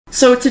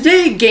So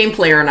today,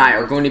 GamePlayer and I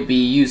are going to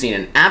be using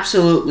an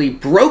absolutely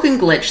broken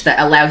glitch that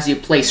allows you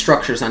to place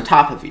structures on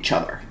top of each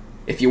other.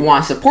 If you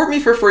want to support me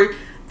for free,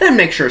 then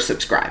make sure to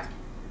subscribe.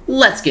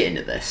 Let's get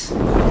into this.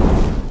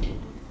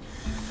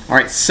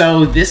 Alright,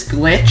 so this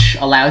glitch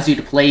allows you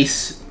to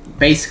place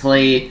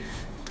basically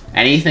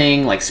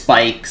anything like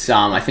spikes,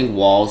 I think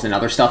walls and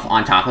other stuff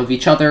on top of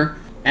each other.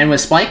 And with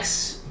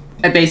spikes,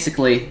 it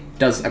basically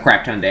does a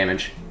crap ton of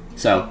damage.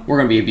 So we're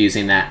going to be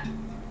abusing that.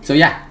 So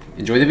yeah,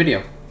 enjoy the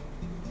video.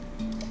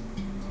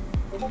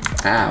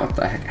 Ah, what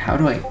the heck? How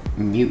do I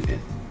mute it?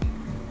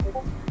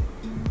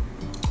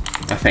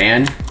 A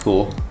fan?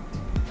 Cool.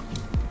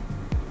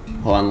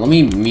 Hold on, let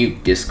me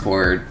mute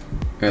Discord.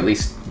 Or at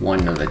least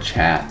one of the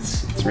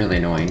chats. It's really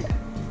annoying.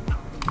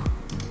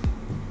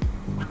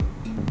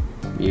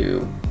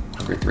 Mute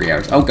for 3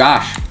 hours. Oh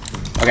gosh!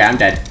 Okay, I'm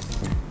dead.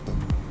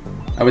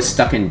 I was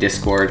stuck in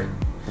Discord.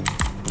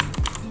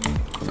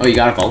 Oh, you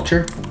got a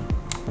vulture?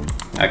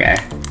 Okay.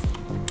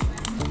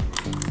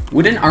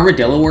 Would an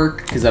armadillo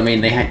work? Because, I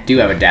mean, they do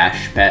have a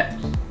dash pet.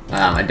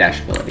 A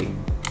dash ability.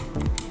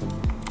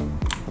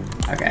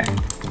 Okay.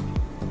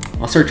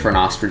 I'll search for an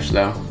ostrich,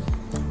 though.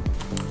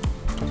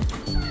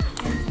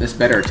 This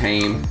better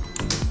tame.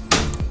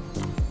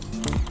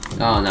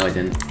 Oh, no, it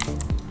didn't.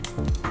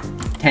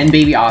 10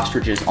 baby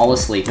ostriches, all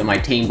asleep, and my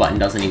tame button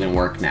doesn't even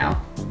work now.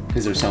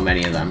 Because there's so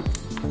many of them.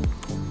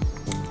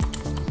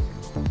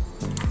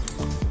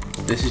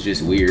 This is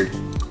just weird.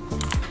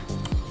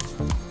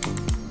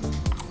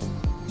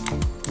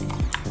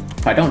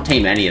 If I don't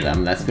tame any of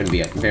them, that's going to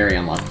be very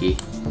unlucky.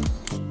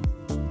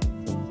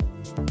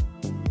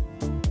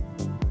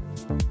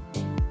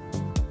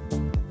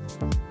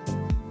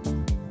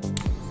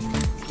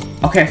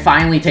 Okay,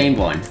 finally tamed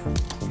one.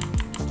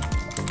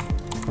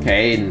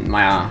 Okay, and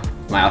my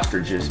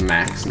ostrich is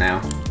max now.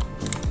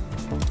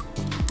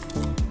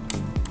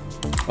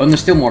 Oh, and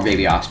there's still more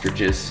baby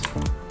ostriches.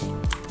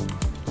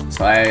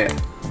 So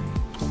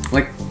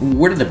like,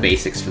 what are the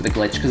basics for the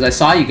glitch? Because I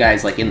saw you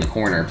guys, like, in the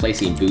corner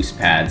placing boost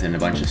pads and a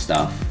bunch of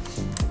stuff.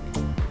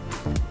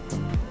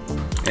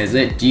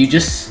 Do you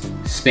just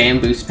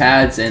spam boost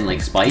pads and,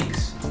 like,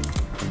 spikes?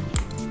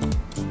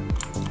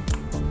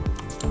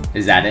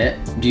 Is that it?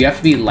 Do you have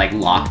to be, like,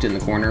 locked in the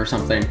corner or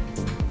something?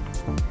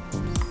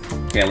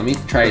 Okay, let me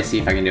try to see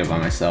if I can do it by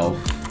myself.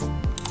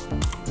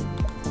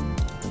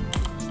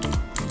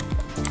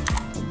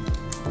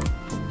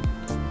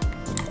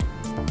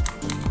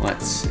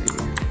 Let's see.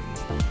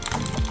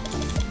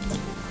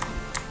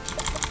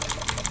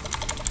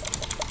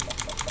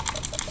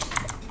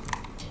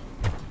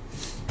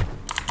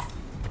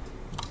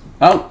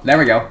 Oh, there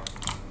we go.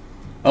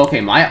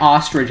 Okay, my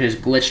ostrich is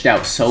glitched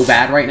out so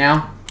bad right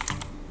now.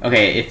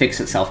 Okay, it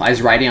fixed itself. I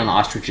was riding on the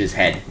ostrich's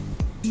head.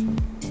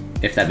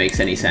 If that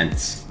makes any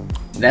sense.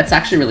 That's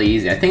actually really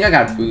easy. I think I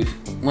got a boost.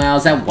 Well,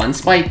 is that one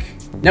spike?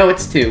 No,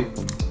 it's two.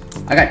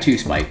 I got 2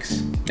 spikes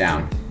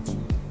down.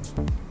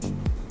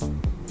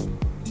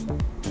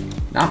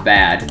 Not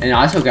bad. And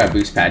I also got a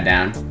boost pad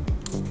down.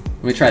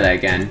 Let me try that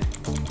again.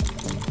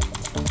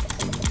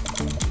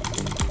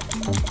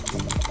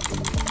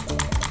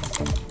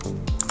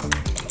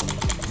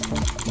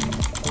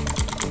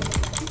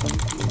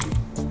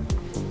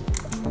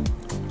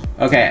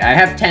 Okay, I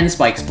have 10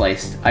 spikes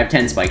placed. I have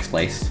 10 spikes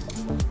placed.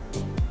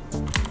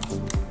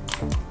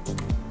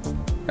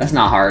 That's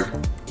not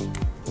hard.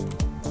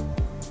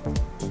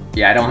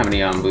 Yeah, I don't have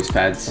any boost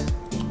pads.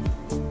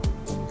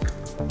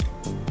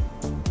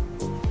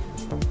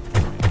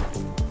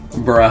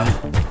 Bruh.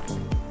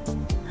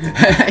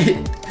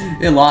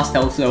 It lost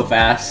health so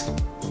fast.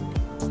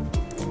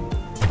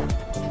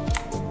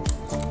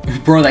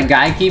 Bro, that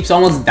guy keeps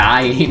almost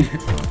dying.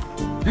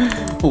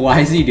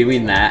 Why is he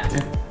doing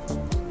that?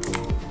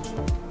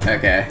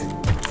 Okay.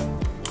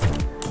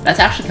 That's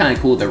actually kind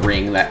of cool, the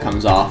ring that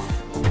comes off.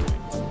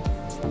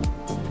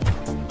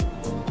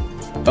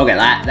 Okay,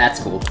 that's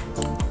cool.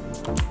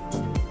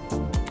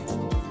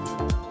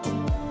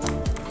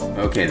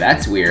 Okay,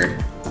 that's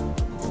weird.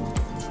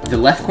 The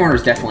left corner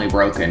is definitely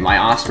broken. My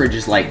ostrich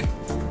is like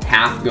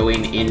half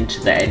going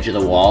into the edge of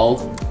the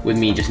wall with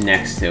me just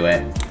next to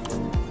it.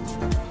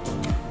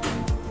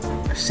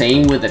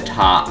 Same with the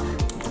top.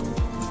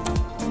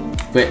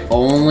 But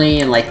only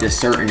in like this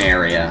certain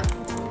area.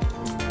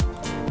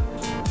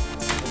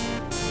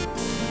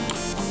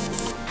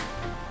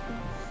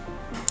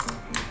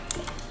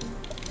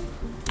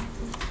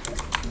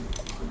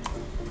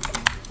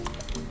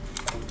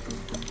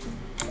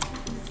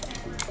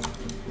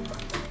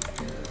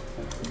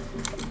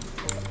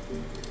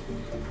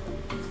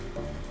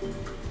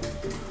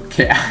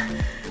 Okay,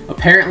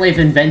 apparently I've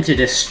invented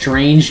a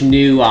strange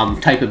new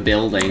type of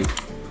building.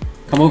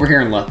 Come over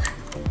here and look.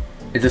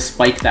 It's a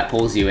spike that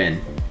pulls you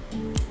in.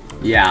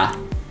 Yeah.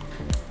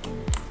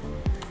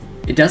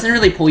 It doesn't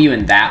really pull you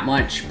in that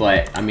much,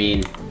 but, I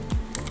mean...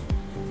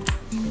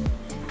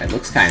 it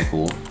looks kind of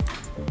cool.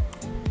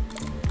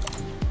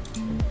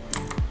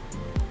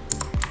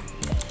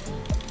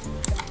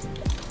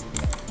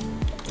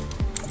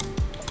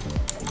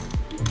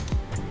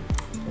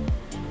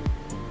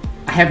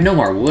 I have no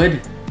more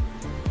wood.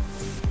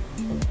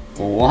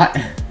 What?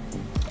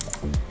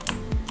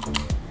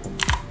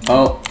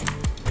 Oh.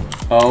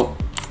 Oh.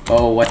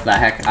 Oh, what the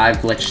heck? I've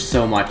glitched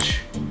so much.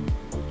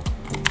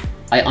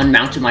 I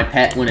unmounted my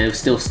pet when it was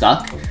still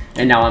stuck,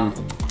 and now I'm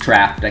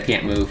trapped. I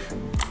can't move.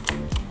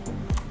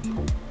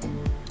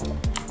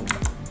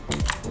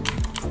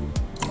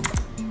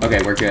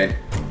 Okay, we're good.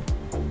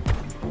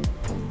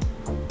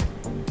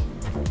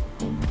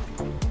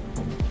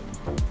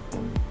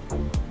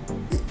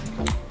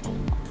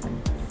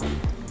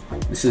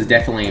 This is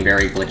definitely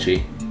very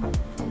glitchy.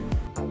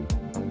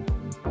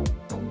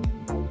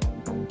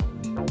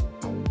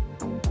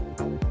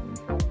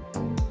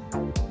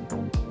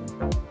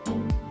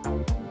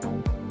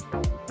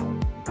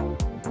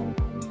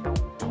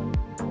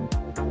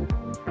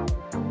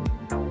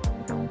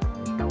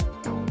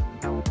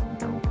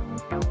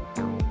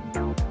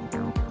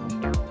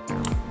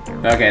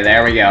 Okay,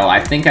 there we go. I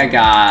think I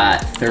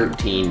got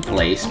 13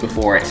 place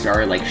before it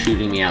started, like,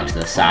 shooting me out to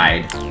the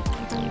side.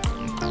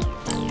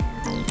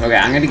 Okay,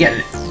 I'm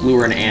gonna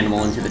lure an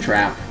animal into the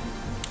trap.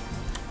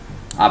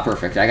 Ah,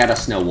 perfect. I got a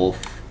snow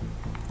wolf.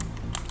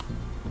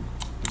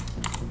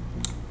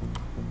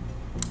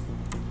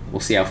 We'll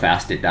see how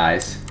fast it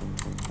dies.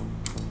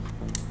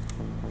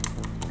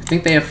 I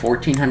think they have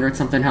 1400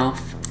 something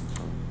health.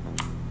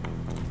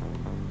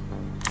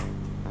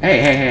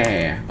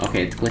 Hey.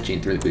 Okay, it's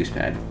glitching through the boost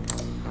pad.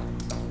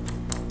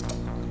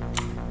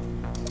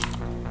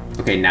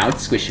 Okay, now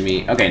it's squishing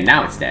me. Okay,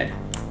 now it's dead.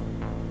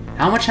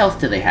 How much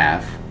health do they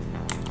have?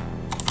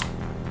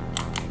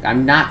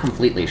 I'm not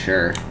completely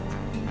sure.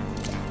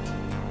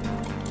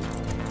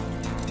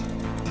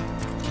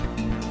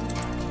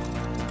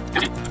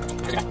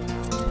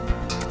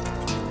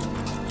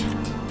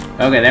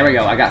 Okay, there we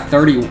go. I got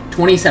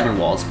 27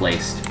 walls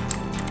placed.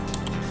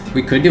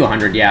 We could do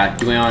 100, yeah.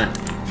 Do we want,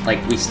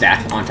 like, we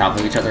stack on top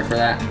of each other for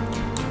that?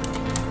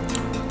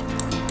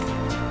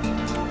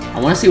 I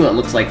want to see what it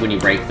looks like when you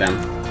break them.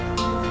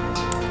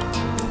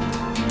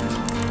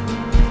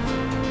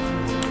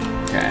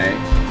 Okay.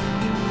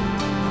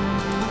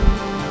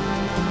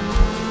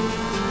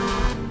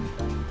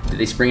 Did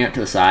they spring out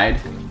to the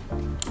side?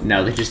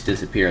 No, they just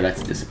disappear.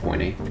 That's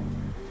disappointing.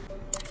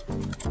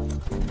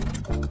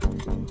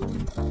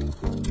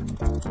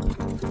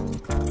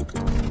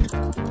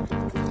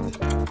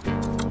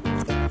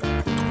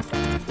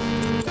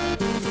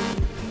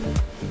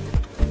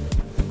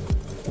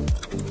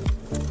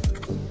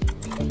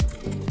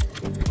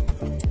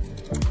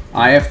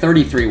 I have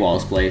 33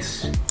 walls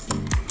placed.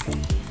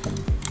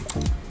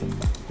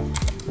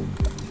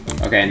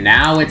 Okay,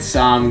 now it's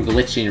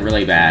glitching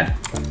really bad.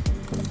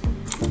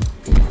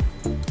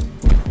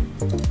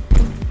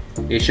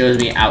 It shows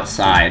me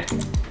outside.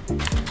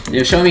 It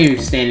was showing me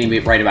standing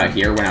right about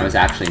here when I was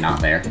actually not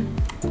there.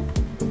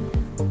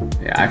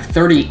 Yeah, I have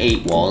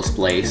 38 walls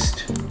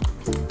placed.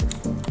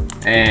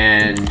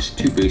 And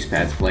 2 boost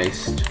pads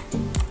placed.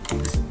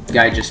 This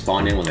guy just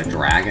spawned in with a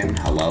dragon.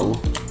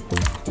 Hello?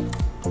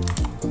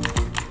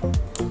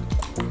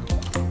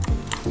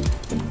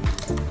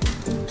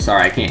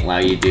 Sorry, I can't allow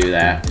you to do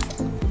that.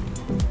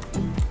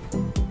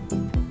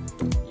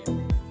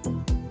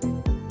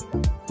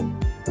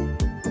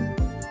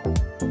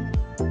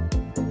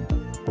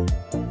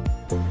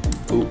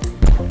 Ooh.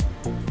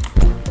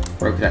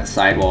 Broke that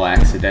sidewall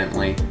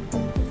accidentally.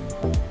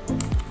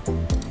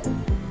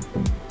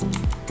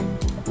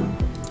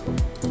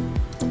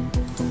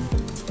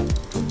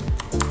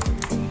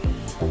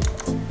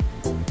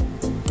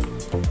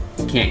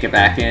 Can't get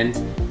back in?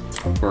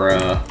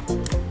 Bruh.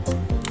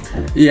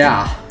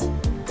 Yeah.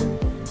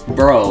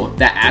 Bro,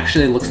 that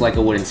actually looks like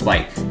a wooden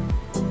spike.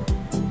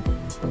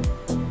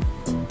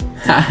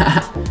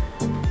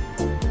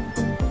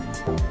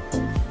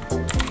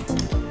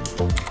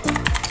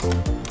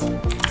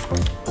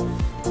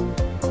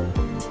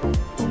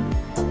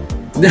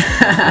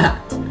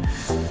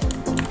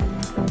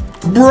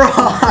 Bro!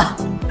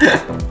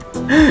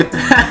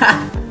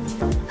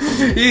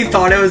 He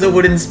thought it was a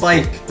wooden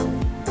spike.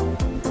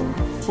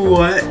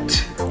 What?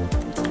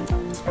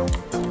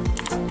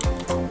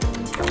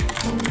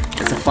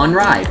 It's a fun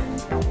ride.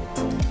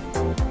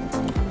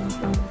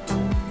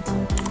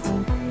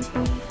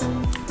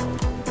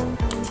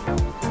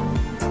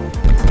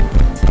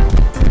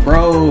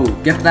 Bro,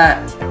 get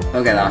that.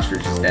 Okay, the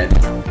ostrich is dead.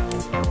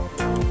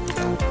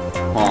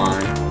 Hold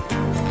on.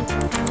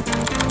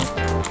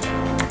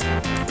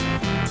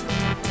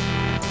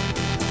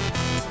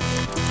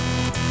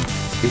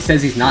 He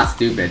says he's not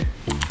stupid.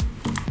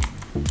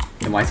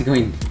 Then why is he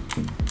going?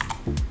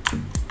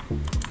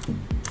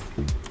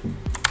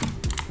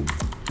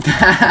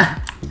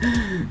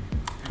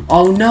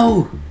 Oh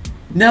no!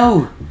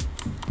 No!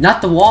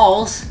 Not the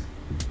walls!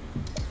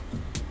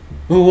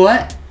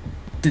 What?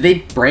 Did they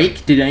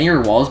break? Did any of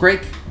your walls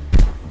break?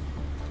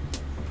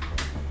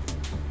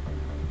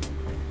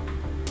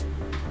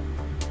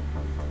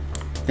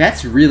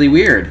 That's really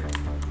weird.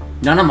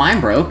 None of mine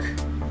broke.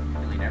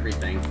 Killing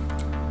everything.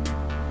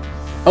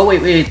 Oh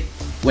wait.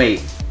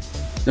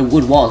 The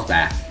wood wall's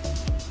back.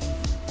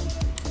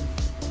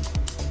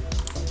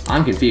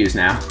 I'm confused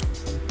now.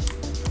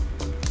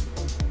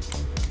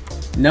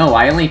 No,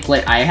 I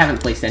haven't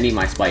placed any of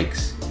my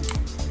spikes.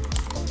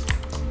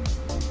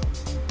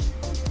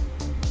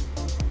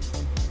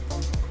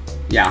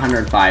 Yeah,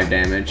 105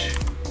 damage.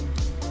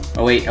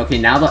 Oh wait, okay,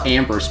 now the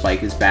amber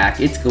spike is back.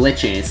 It's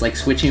glitching. It's like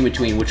switching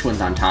between which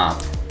one's on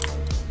top.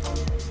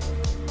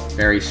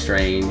 Very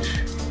strange.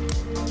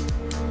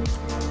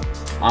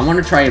 I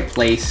want to try to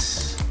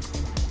place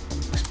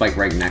a spike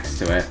right next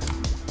to it.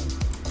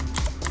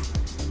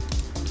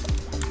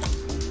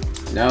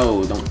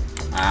 No, don't...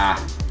 Ah.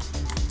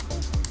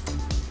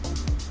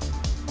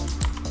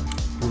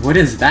 What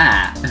is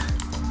that?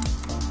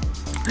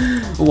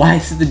 Why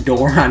is the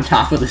door on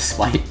top of the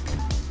spike?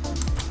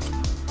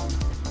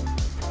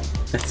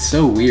 That's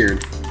so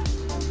weird.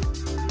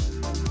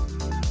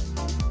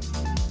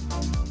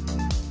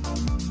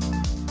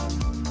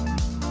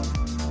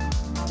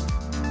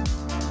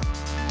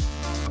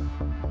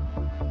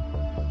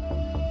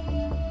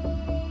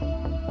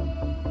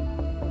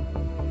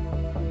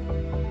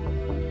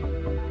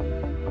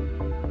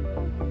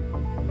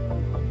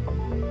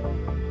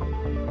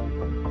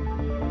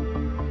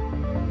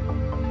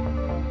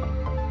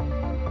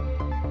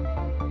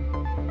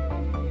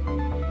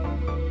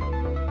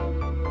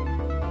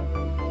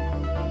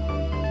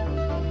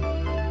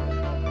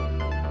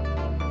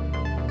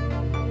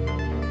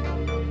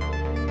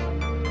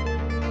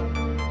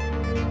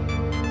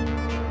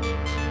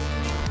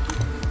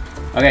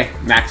 Okay,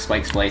 max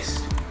spikes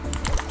placed.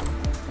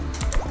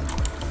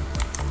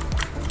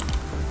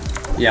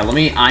 Yeah,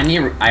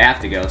 I have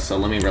to go, so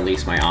let me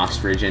release my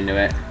ostrich into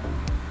it.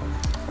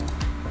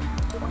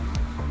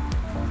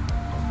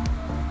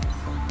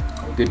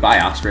 Goodbye,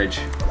 ostrich.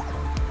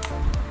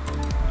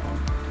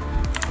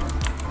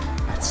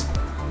 That's...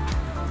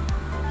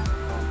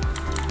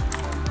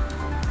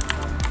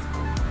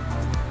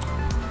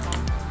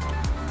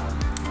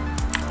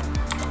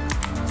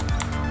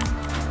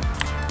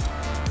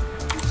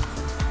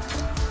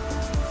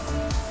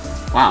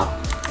 Wow.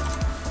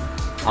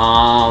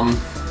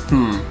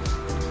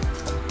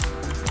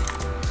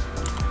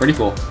 Pretty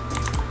cool.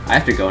 I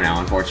have to go now,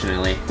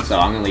 unfortunately, so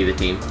I'm gonna leave the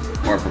team,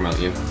 or promote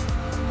you.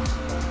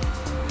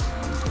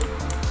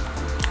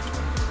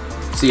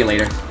 See you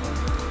later.